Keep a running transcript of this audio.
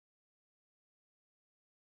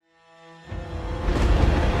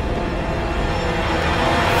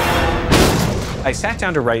I sat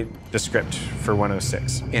down to write the script for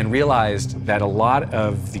 106 and realized that a lot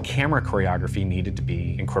of the camera choreography needed to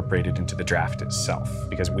be incorporated into the draft itself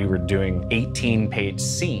because we were doing 18-page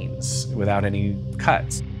scenes without any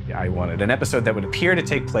cuts. I wanted an episode that would appear to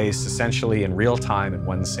take place essentially in real time in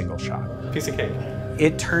one single shot. Piece of cake.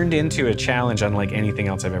 It turned into a challenge unlike anything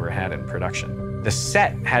else I've ever had in production. The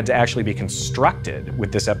set had to actually be constructed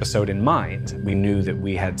with this episode in mind. We knew that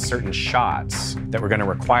we had certain shots that were going to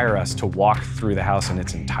require us to walk through the house in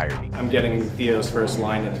its entirety. I'm getting Theo's first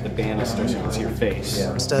line at the banister so you can see your face.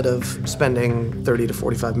 Yeah. Instead of spending 30 to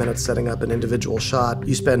 45 minutes setting up an individual shot,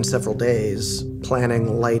 you spend several days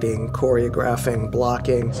planning, lighting, choreographing,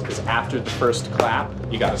 blocking. Because after the first clap,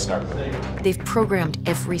 you got to start with it. They've programmed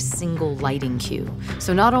every single lighting cue.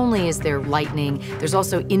 So not only is there lightning, there's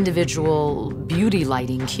also individual beauty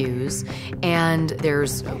lighting cues, and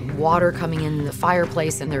there's water coming in the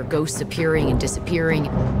fireplace, and there are ghosts appearing and disappearing.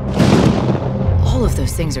 All of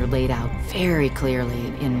those things are laid out very clearly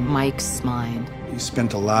in Mike's mind. He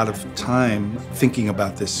spent a lot of time thinking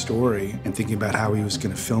about this story and thinking about how he was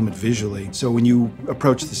going to film it visually. So when you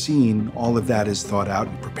approach the scene, all of that is thought out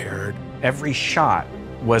and prepared. Every shot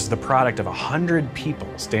was the product of 100 people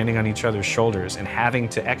standing on each other's shoulders and having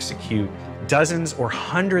to execute dozens or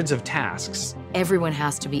hundreds of tasks. Everyone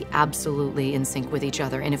has to be absolutely in sync with each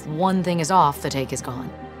other, and if one thing is off, the take is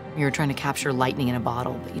gone. You're trying to capture lightning in a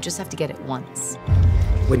bottle, but you just have to get it once.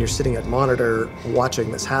 When you're sitting at monitor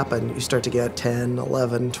watching this happen, you start to get 10,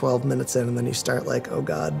 11, 12 minutes in, and then you start like, oh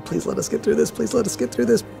God, please let us get through this, please let us get through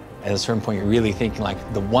this. At a certain point, you're really thinking like,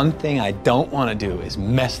 the one thing I don't want to do is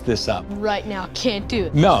mess this up. Right now, can't do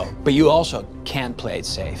it. No, but you also can't play it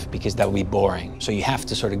safe because that would be boring. So you have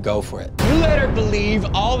to sort of go for it. You let her believe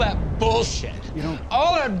all that bullshit.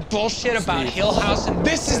 All that bullshit about Hill House, and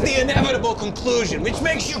this is the inevitable conclusion, which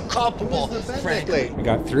makes you culpable, frankly. We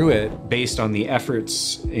got through it based on the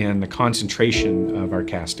efforts and the concentration of our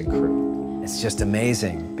cast and crew. It's just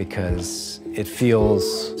amazing because it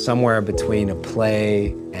feels somewhere between a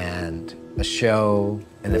play and a show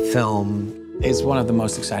and a film. It's one of the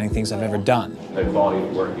most exciting things I've ever done. The quality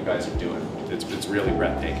of work you guys are doing, it's really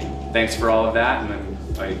breathtaking. Thanks for all of that,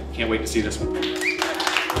 and I can't wait to see this one.